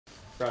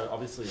Brad,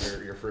 obviously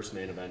your first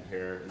main event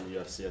here in the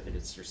UFC. I think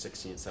it's your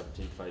 16th,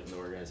 17th fight in the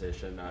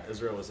organization.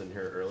 Israel was in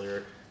here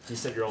earlier. He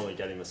said you're only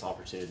getting this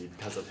opportunity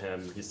because of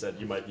him. He said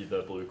you might be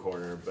the blue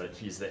corner, but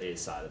he's the A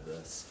side of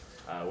this.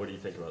 What do you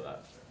think about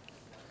that?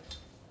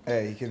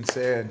 Hey, he can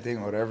say and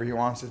think whatever he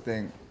wants to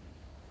think.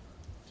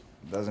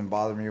 Doesn't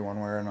bother me one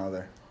way or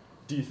another.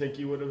 Do you think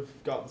you would have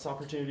got this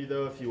opportunity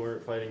though if you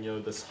weren't fighting,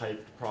 this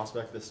hyped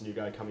prospect, this new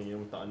guy coming in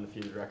with the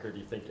undefeated record?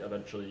 Do you think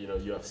eventually,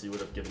 UFC would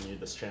have given you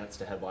this chance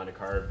to headline a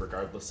card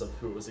regardless of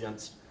who it was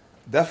against?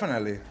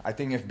 Definitely. I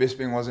think if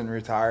Bisping wasn't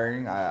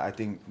retiring, I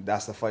think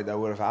that's the fight that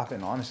would have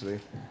happened,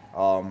 honestly.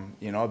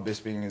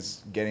 Bisping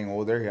is getting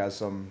older. He has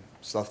some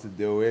stuff to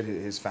deal with.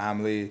 His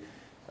family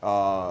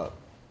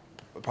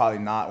probably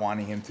not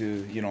wanting him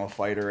to,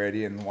 fight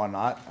already and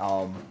whatnot.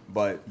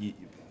 But you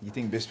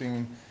think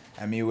Bisping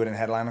and me wouldn't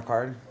headline a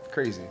card?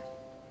 Crazy.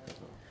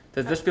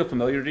 Does this feel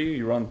familiar to you?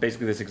 You run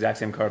basically this exact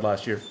same card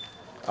last year.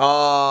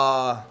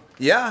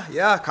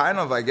 Yeah, kind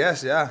of, I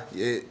guess, yeah.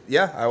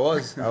 I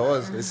was.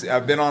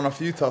 I've been on a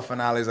few tough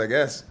finales, I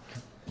guess.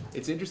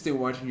 It's interesting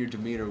watching your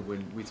demeanor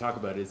when we talk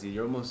about it.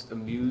 You're almost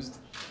amused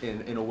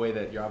in a way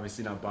that you're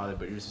obviously not bothered,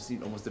 but you're just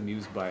almost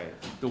amused by it,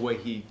 the way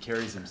he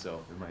carries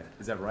himself.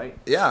 Is that right?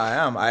 Yeah, I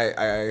am.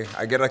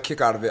 I get a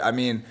kick out of it. I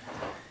mean,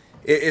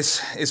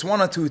 it's one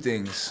of two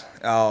things.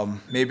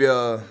 Maybe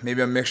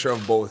a mixture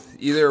of both.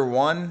 Either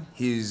one,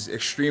 he's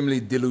extremely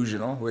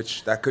delusional,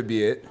 which that could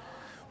be it.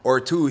 Or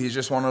two, he's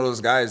just one of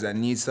those guys that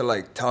needs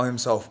to tell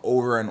himself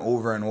over and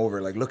over and over,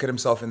 look at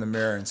himself in the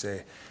mirror and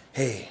say,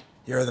 "Hey,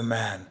 you're the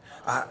man.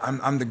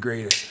 I'm the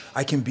greatest.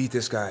 I can beat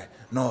this guy.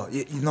 No,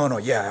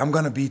 I'm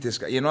gonna beat this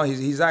guy."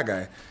 He's that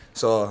guy.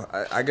 So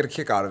I get a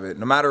kick out of it.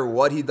 No matter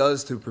what he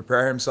does to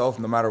prepare himself,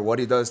 no matter what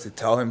he does to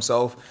tell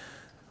himself,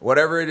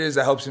 whatever it is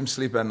that helps him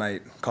sleep at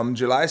night, come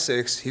July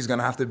 6th, he's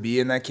gonna have to be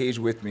in that cage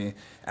with me,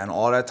 and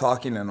all that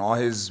talking and all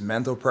his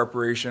mental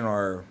preparation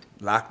or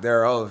lack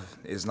thereof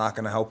is not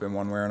going to help him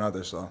one way or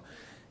another. So,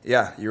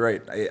 yeah, you're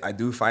right. I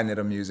do find it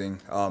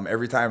amusing.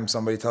 Every time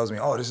somebody tells me,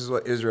 "Oh, this is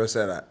what Israel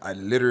said," I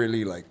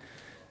literally,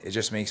 it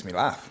just makes me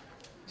laugh.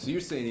 So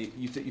you're saying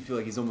you feel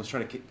like he's almost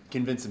trying to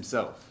convince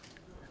himself?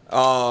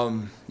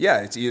 Yeah,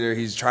 it's either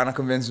he's trying to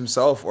convince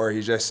himself or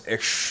he's just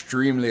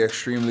extremely,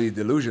 extremely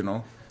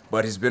delusional.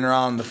 But he's been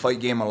around the fight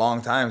game a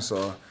long time,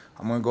 so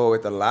I'm going to go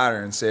with the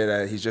latter and say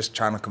that he's just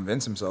trying to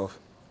convince himself.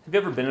 Have you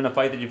ever been in a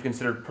fight that you've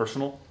considered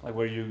personal,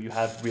 where you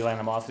have real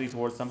animosity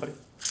towards somebody?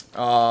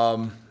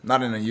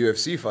 Not in a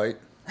UFC fight.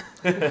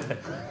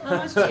 How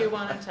much do you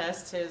want to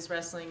test his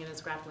wrestling and his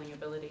grappling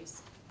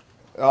abilities?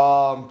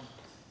 I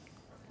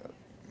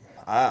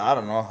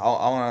don't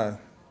know.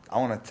 I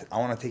want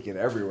to take it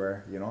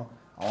everywhere.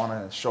 I want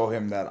to show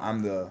him that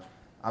I'm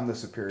the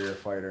superior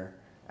fighter,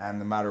 and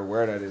no matter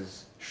where that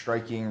is,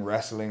 striking,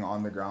 wrestling,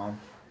 on the ground.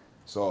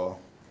 So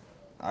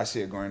I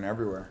see it going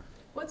everywhere.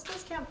 What's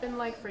this camp been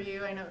like for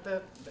you? I know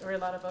there were a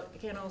lot of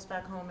volcanoes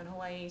back home in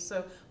Hawaii.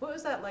 So what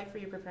was that like for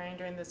you preparing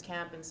during this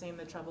camp and seeing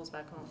the troubles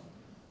back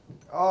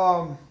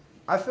home?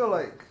 I feel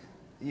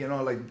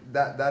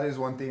that is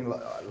one thing.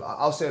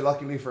 I'll say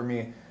luckily for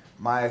me,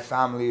 my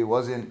family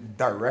wasn't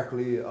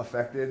directly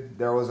affected.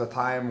 There was a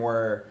time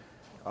where,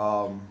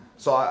 a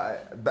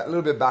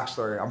little bit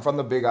backstory. I'm from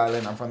the Big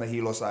Island. I'm from the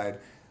Hilo side.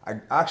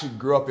 I actually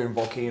grew up in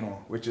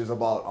Volcano, which is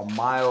about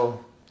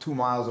 2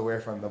 miles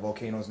away from the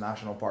Volcanoes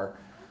National Park.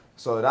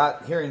 So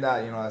hearing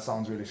that, that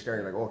sounds really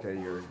scary. Okay,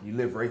 you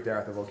live right there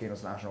at the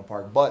Volcanoes National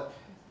Park. But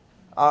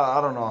I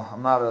don't know.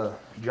 I'm not a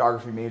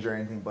geography major or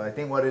anything. But I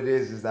think what it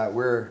is that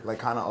we're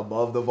kind of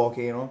above the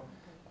volcano,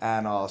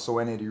 and so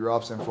when it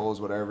erupts and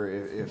flows, whatever,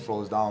 it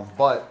flows down.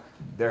 But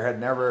there had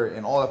never,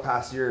 in all the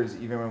past years,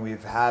 even when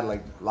we've had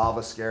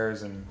lava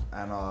scares and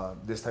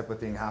this type of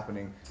thing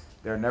happening,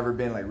 there had never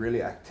been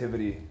really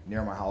activity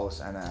near my house.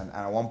 And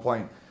at one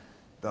point,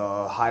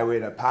 the highway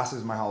that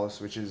passes my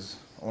house, which is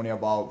only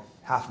about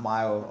half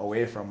mile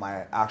away from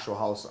my actual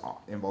house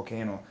in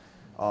Volcano,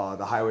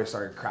 the highway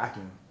started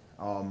cracking.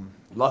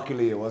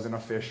 Luckily, it wasn't a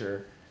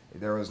fissure.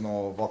 There was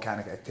no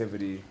volcanic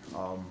activity,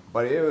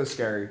 but it was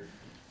scary.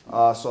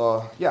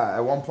 So yeah, at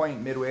one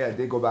point midway, I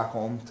did go back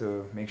home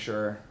to make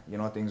sure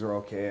things were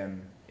okay,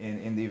 and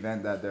in the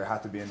event that there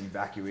had to be an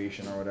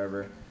evacuation or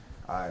whatever,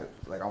 I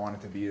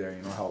wanted to be there,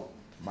 help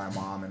my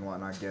mom and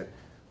whatnot get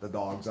the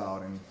dogs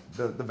out and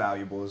the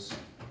valuables.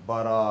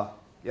 But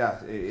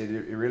yeah,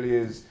 it really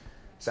is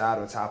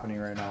sad what's happening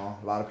right now.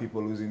 A lot of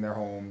people losing their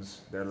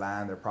homes, their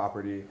land, their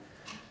property,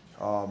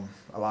 a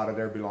lot of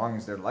their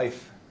belongings, their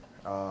life.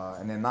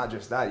 And then not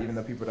just that, even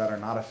the people that are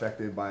not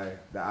affected by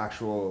the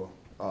actual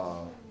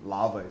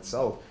lava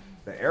itself,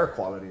 the air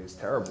quality is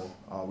terrible.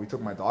 We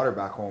took my daughter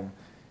back home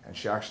and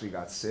she actually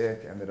got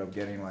sick, ended up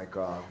getting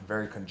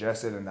very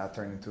congested, and that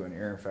turned into an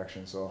ear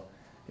infection. So,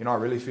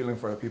 I'm really feeling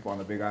for the people on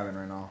the Big Island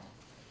right now.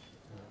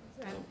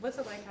 And what's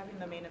it like having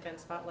the main event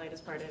spotlight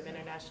as part of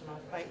International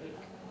Fight Week?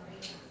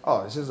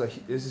 Oh, this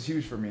is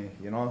huge for me.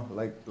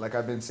 Like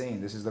I've been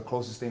saying, this is the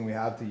closest thing we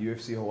have to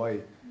UFC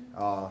Hawaii,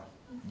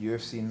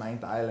 UFC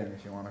 9th Island,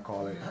 if you want to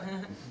call it.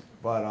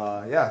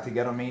 But yeah, to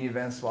get a main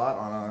event spot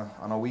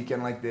on a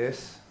weekend like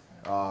this,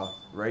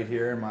 right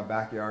here in my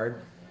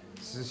backyard.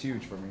 This is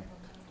huge for me.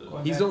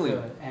 He's back only-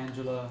 to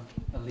Angela,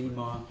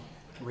 Alima,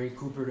 Ray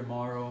Cooper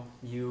tomorrow,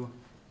 you.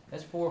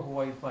 That's 4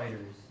 Hawaii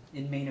fighters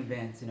in main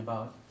events in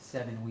about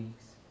 7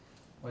 weeks.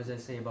 What does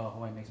that say about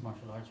Hawaii mixed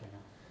martial arts right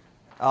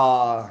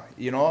now?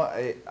 You know,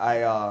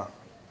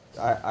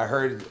 I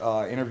heard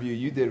interview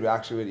you did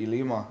actually with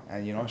Ilima,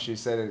 and you know she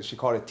said she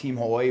called it Team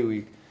Hawaii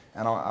Week,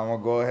 and I'm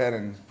gonna go ahead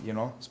and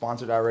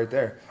sponsor that right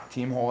there.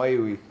 Team Hawaii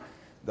Week,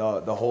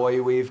 the Hawaii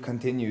wave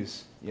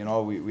continues. You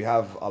know, we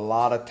have a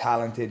lot of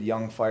talented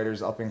young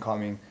fighters up and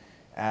coming,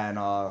 and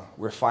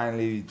we're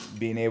finally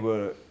being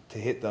able to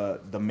hit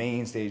the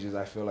main stages.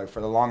 I feel like for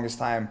the longest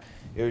time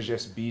it was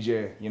just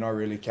BJ,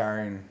 really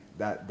carrying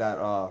that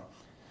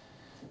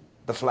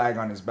the flag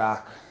on his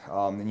back.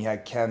 Then you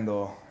had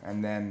Kendall,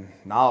 and then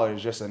now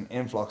it's just an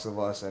influx of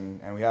us,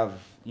 and we have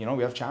we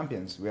have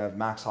champions. We have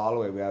Max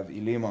Holloway, we have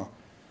Ilima.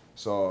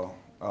 So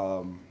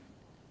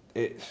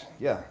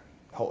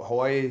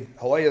Hawaii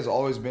has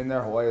always been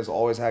there. Hawaii has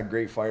always had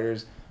great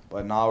fighters,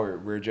 but now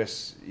we're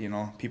just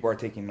people are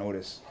taking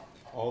notice.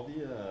 All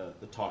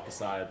the talk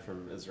aside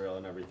from Israel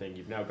and everything,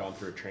 you've now gone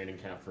through a training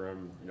camp for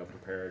him,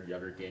 prepared, you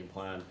have your game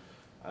plan.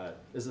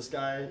 Is this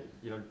guy,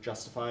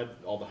 justified,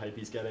 all the hype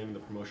he's getting, the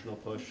promotional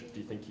push? Do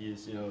you think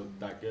he's,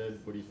 that good?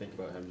 What do you think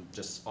about him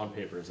just on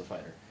paper as a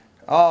fighter?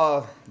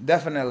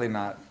 Definitely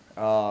not.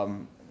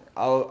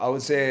 I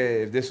would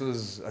say if this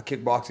was a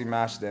kickboxing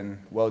match,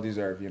 then well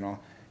deserved.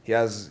 He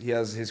has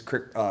his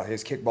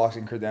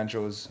kickboxing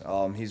credentials.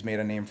 He's made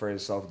a name for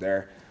himself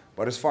there.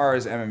 But as far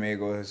as MMA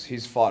goes,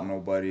 he's fought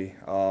nobody.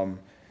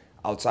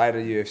 Outside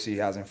of the UFC, he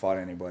hasn't fought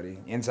anybody.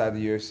 Inside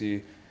the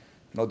UFC,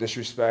 no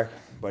disrespect,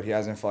 but he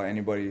hasn't fought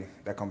anybody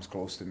that comes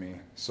close to me.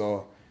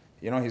 So,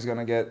 he's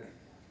gonna get.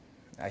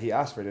 He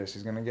asked for this.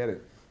 He's gonna get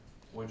it.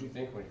 What did you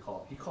think when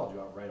he called you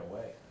out right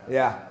away?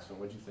 Yeah.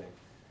 What did you think?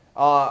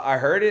 I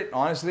heard it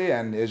honestly,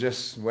 and it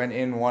just went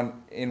in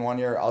one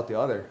ear, out the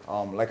other.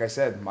 Like I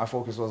said, my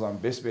focus was on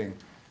Bisping.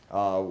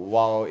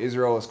 While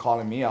Israel was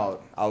calling me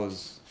out, I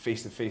was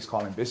face to face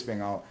calling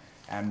Bisping out,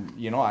 and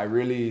I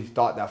really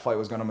thought that fight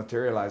was gonna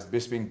materialize.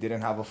 Bisping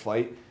didn't have a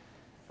fight.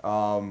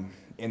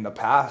 In the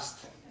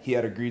past, he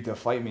had agreed to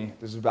fight me.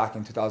 This was back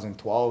in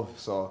 2012,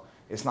 so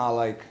it's not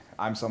like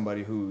I'm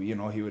somebody who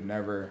he would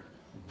never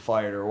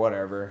fight or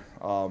whatever.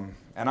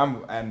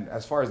 And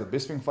as far as the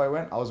Bisping fight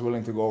went, I was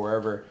willing to go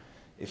wherever.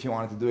 If he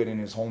wanted to do it in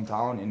his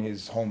hometown, in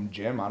his home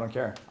gym, I don't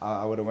care.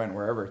 I would have went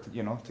wherever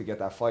to get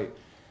that fight.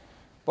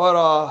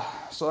 But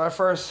so at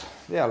first,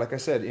 yeah, like I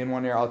said, in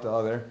one ear, out the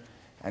other,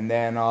 and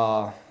then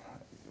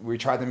we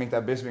tried to make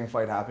that Bisping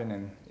fight happen,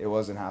 and it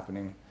wasn't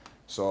happening.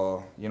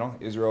 So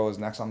Israel is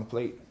next on the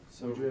plate.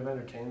 So would you have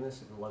entertained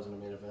this if it wasn't a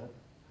main event?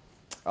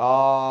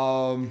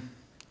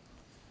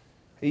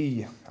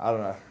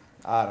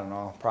 I don't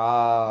know.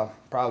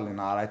 Probably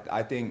not.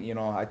 I think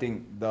I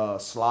think the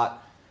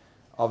slot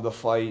of the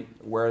fight,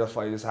 where the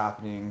fight is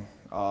happening,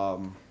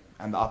 and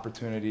the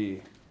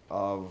opportunity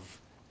of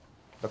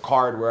the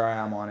card where I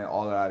am on it,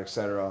 all of that,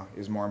 etc.,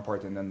 is more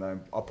important than the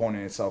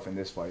opponent itself in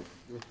this fight.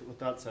 With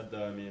that said,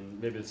 though, I mean,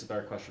 maybe it's a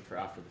better question for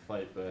after the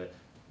fight, but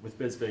with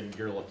Bisping,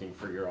 you're looking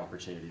for your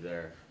opportunity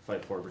there,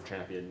 fight for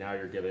champion. Now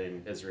you're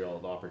giving Israel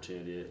the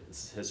opportunity.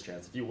 This is his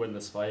chance. If you win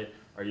this fight,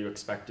 are you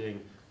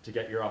expecting to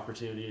get your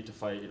opportunity to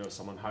fight,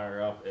 someone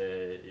higher up,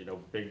 a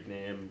big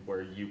name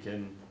where you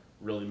can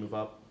really move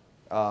up?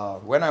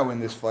 When I win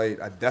this fight,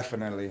 I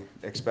definitely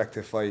expect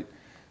to fight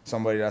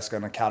somebody that's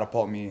gonna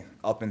catapult me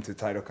up into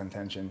title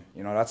contention.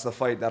 That's the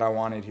fight that I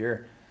wanted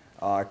here.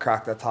 I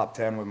cracked the top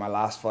 10 with my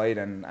last fight,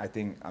 and I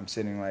think I'm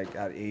sitting like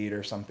at 8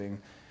 or something.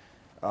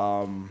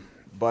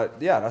 But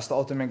yeah, that's the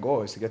ultimate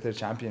goal, is to get to the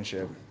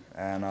championship.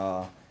 And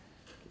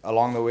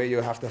along the way,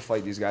 you'll have to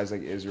fight these guys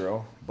like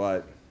Israel,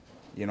 but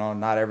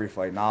not every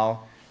fight.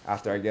 Now,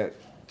 after I get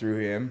through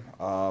him,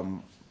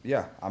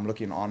 yeah, I'm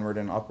looking onward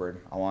and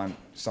upward. I want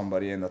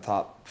somebody in the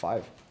top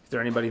 5. Is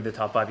there anybody in the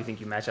top 5 you think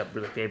you match up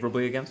really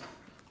favorably against?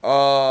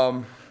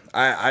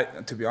 I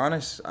to be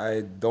honest,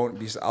 I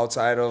don't.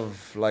 Outside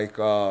of like,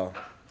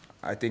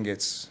 I think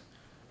it's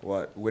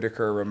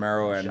Whitaker,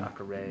 Romero, and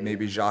Jacare.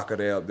 maybe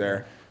Jacare up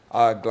there.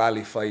 I'd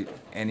gladly fight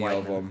any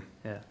of them.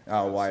 Yeah.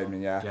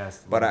 Weidman, yeah.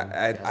 Yes, But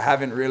I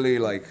haven't really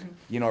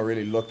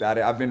really looked at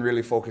it. I've been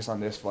really focused on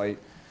this fight,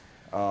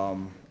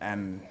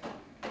 and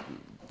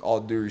all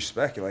due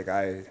respect, like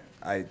I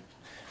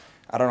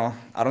don't know.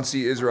 I don't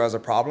see Israel as a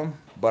problem,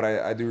 but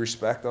I do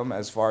respect them.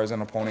 As far as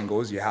an opponent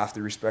goes, you have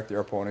to respect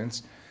your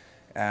opponents,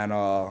 and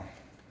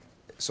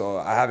so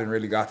I haven't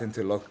really gotten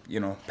to look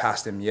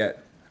past him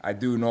yet. I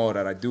do know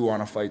that I do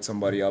want to fight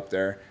somebody up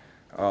there.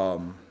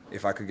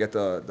 If I could get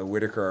the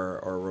Whitaker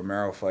or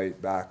Romero fight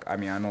back, I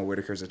mean, I know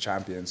Whitaker's a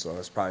champion, so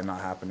it's probably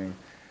not happening.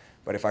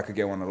 But if I could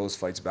get one of those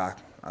fights back,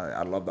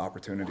 I'd love the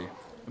opportunity.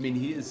 I mean,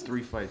 he is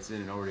 3 fights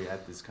in and already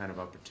had this kind of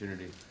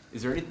opportunity.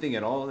 Is there anything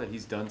at all that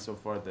he's done so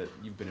far that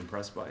you've been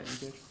impressed by?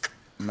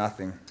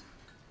 Nothing.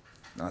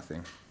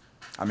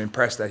 I'm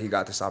impressed that he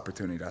got this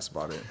opportunity. That's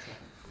about it.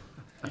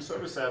 He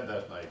sort of said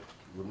that, like,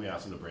 when we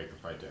asked him to break the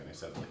fight down, he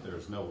said, like,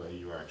 there's no way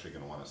you were actually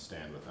going to want to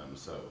stand with him.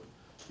 So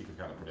he could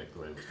kind of predict the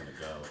way it was going to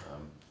go.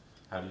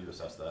 How do you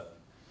assess that?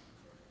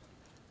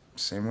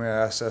 Same way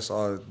I assess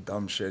all the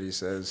dumb shit he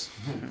says.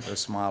 A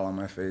smile on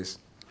my face.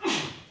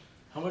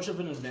 How much of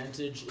an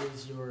advantage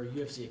is your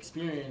UFC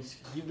experience?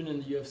 You've been in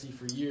the UFC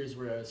for years,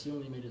 whereas he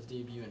only made his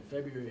debut in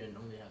February and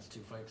only has 2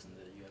 fights in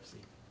the UFC.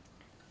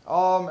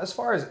 As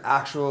far as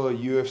actual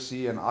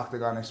UFC and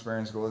octagon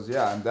experience goes,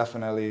 yeah, I'm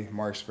definitely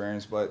more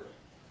experienced, but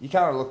you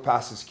kind of look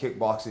past his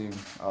kickboxing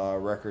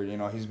record. You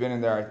know, he's been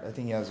in there, I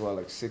think he has,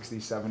 like 60,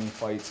 70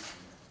 fights.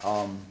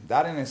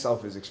 That in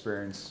itself is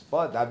experience.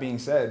 But that being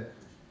said,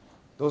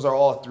 those are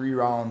all 3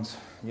 rounds,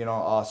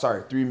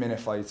 3-minute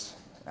fights.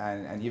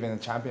 And even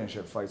the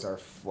championship fights are,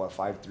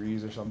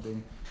 5-3s or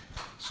something.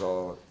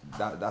 So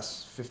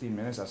that's 15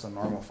 minutes. That's a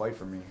normal fight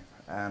for me.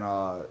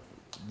 And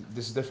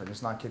this is different.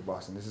 It's not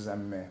kickboxing. This is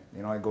MMA.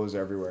 You know, it goes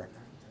everywhere.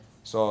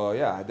 So,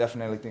 yeah, I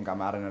definitely think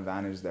I'm at an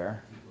advantage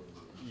there.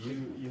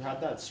 You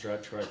had that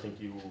stretch where I think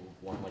you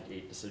won like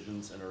 8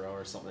 decisions in a row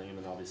or something, and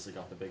then obviously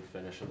got the big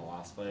finish in the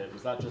last fight.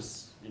 Was that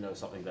just,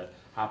 something that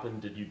happened?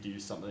 Did you do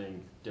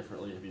something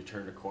differently? Have you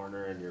turned a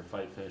corner in your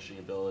fight finishing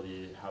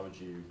ability? How would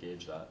you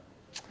gauge that?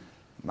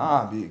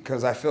 Nah,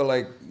 because I feel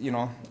like,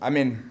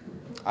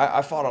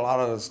 I fought a lot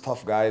of those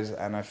tough guys,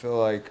 and I feel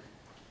like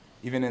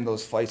even in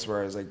those fights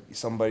where it's like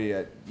somebody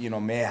that,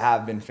 may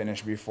have been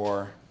finished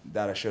before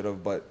that I should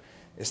have, but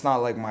it's not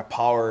like my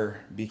power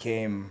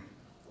became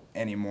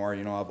anymore.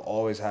 I've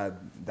always had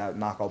that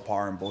knockout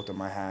power in both of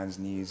my hands,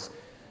 knees,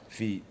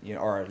 feet,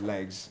 or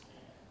legs.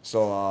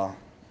 So,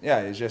 yeah,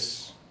 it's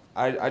just,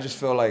 I just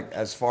feel like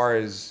as far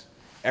as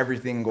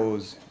everything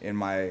goes in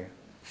my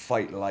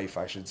fight life,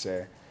 I should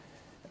say,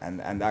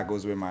 and that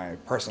goes with my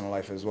personal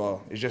life as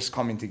well, it's just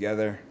coming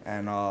together.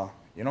 And,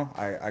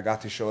 I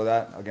got to show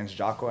that against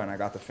Jocko, and I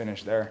got to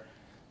finish there.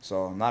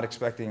 So I'm not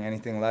expecting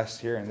anything less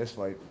here in this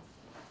fight.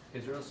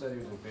 Israel said he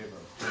was in favor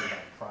of putting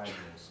back pride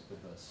rules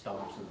with the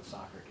stomps and the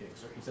soccer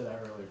kicks. He said that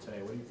earlier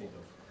today. What do you think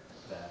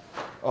of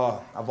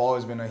that? I've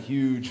always been a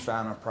huge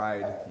fan of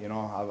pride.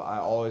 I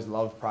always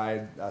loved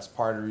pride. That's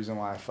part of the reason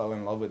why I fell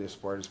in love with this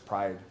sport is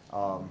pride.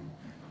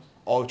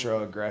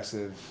 Ultra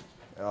aggressive.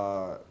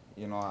 I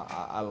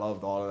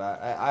loved all of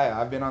that.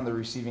 I've been on the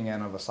receiving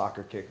end of a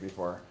soccer kick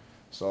before.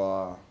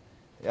 So,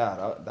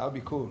 yeah, that would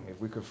be cool if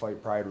we could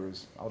fight pride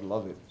rules. I would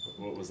love it.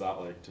 What was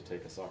that like to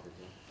take a soccer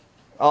kick?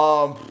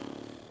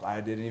 I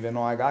didn't even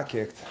know I got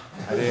kicked.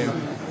 I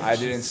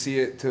didn't see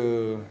it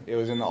till it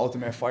was in the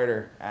Ultimate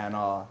Fighter, and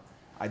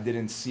I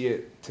didn't see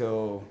it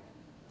till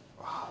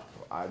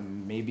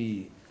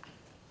maybe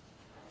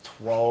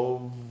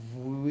 12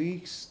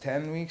 weeks,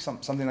 10 weeks,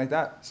 something like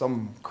that.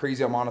 Some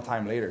crazy amount of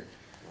time later.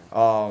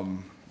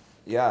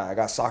 Yeah, I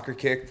got soccer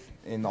kicked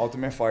in the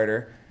Ultimate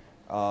Fighter.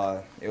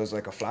 It was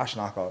like a flash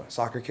knockout.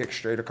 Soccer kick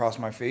straight across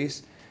my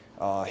face.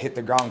 Hit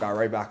the ground, got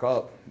right back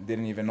up.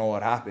 Didn't even know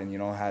what happened.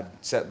 Had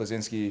Seth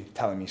Blazinski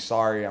telling me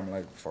sorry. I'm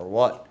like, for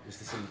what? Is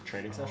this in a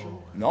training session?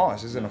 No,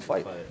 this is in a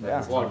fight. Yeah.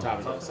 It's a long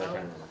time ago, so I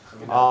can't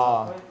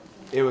remember.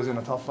 It was in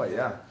a tough fight,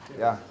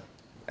 yeah.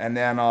 And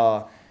then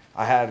I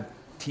had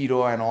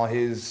Tito and all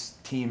his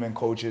team and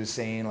coaches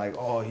saying like,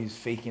 oh, he's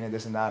faking it,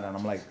 this and that. And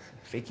I'm like,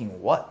 faking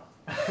what?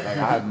 Like,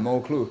 I had no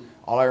clue.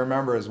 All I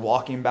remember is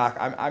walking back.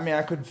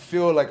 I could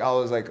feel like I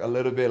was like a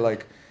little bit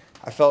like,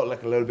 I felt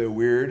like a little bit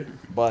weird,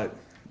 but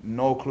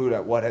no clue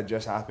that what had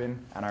just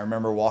happened. And I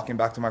remember walking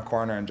back to my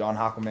corner and John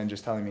Hockelman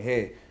just telling me,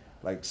 hey,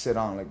 like, sit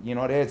down. Like,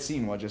 they had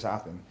seen what just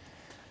happened.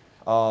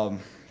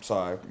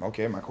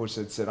 Okay, my coach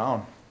said, sit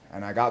down.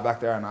 And I got back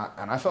there and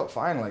I felt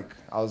fine. Like,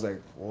 I was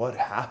like, what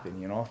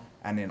happened,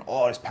 And then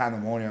all this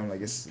pandemonium,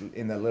 like, it's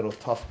in that little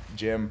tough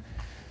gym,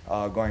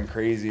 going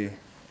crazy.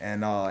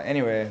 And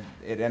anyway,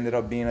 it ended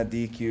up being a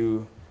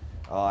DQ.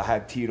 I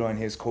had Tito and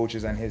his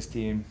coaches and his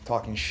team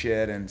talking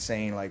shit and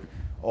saying like,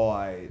 oh,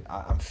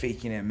 I'm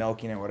faking it,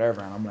 milking it,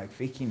 whatever. And I'm like,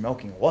 faking,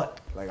 milking what?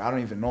 Like, I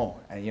don't even know.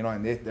 And,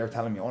 and they're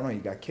telling me, oh, no, you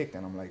got kicked.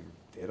 And I'm like,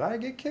 did I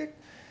get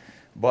kicked?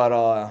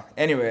 But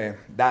anyway,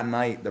 that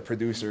night, the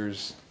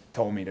producers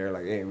told me, they're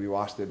like, hey, we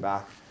watched it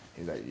back.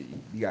 He's like,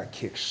 you got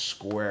kicked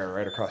square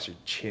right across your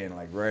chin,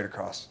 like right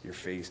across your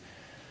face.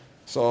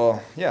 So,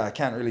 yeah, I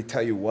can't really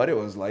tell you what it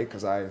was like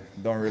because I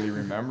don't really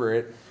remember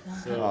it.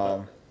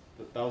 So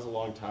that was a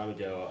long time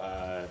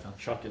ago.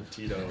 Chuck and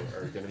Tito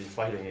are going to be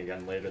fighting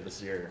again later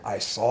this year. I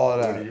saw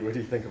that. What do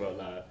you think about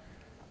that?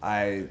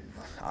 I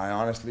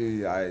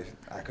honestly, I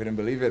couldn't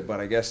believe it,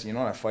 but I guess,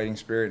 that fighting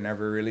spirit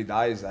never really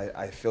dies.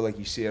 I feel like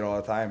you see it all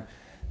the time.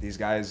 These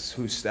guys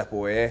who step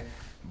away,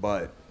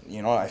 but,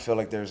 I feel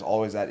like there's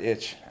always that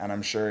itch, and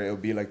I'm sure it'll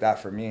be like that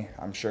for me.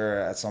 I'm sure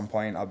at some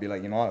point I'll be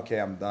like, okay,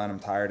 I'm done. I'm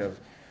tired of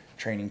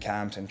training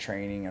camps and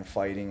training and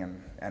fighting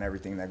and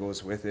everything that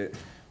goes with it.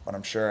 But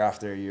I'm sure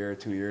after a year,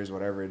 2 years,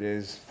 whatever it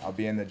is, I'll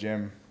be in the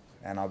gym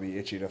and I'll be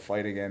itchy to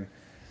fight again.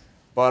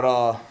 But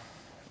I'm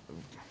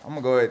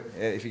gonna go with,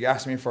 if you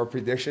ask me for a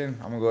prediction,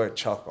 I'm gonna go with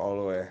Chuck all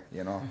the way.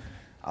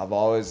 I've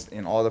always,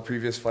 in all the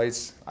previous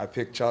fights, I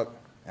picked Chuck,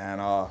 and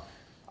I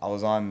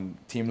was on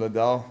Team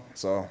Liddell,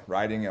 so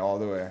riding it all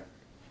the way.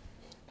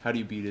 How do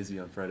you beat Izzy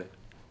on Friday?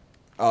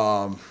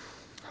 How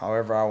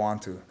however I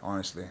want to,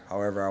 honestly.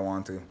 However I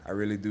want to. I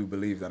really do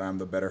believe that I'm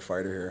the better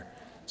fighter here.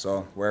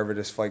 So wherever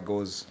this fight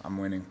goes, I'm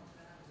winning.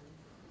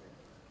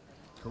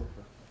 Cool.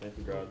 Thank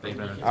you, bro. Thank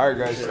you, man. All right,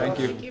 guys. Thank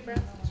you. Thank you, bro.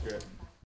 That's great.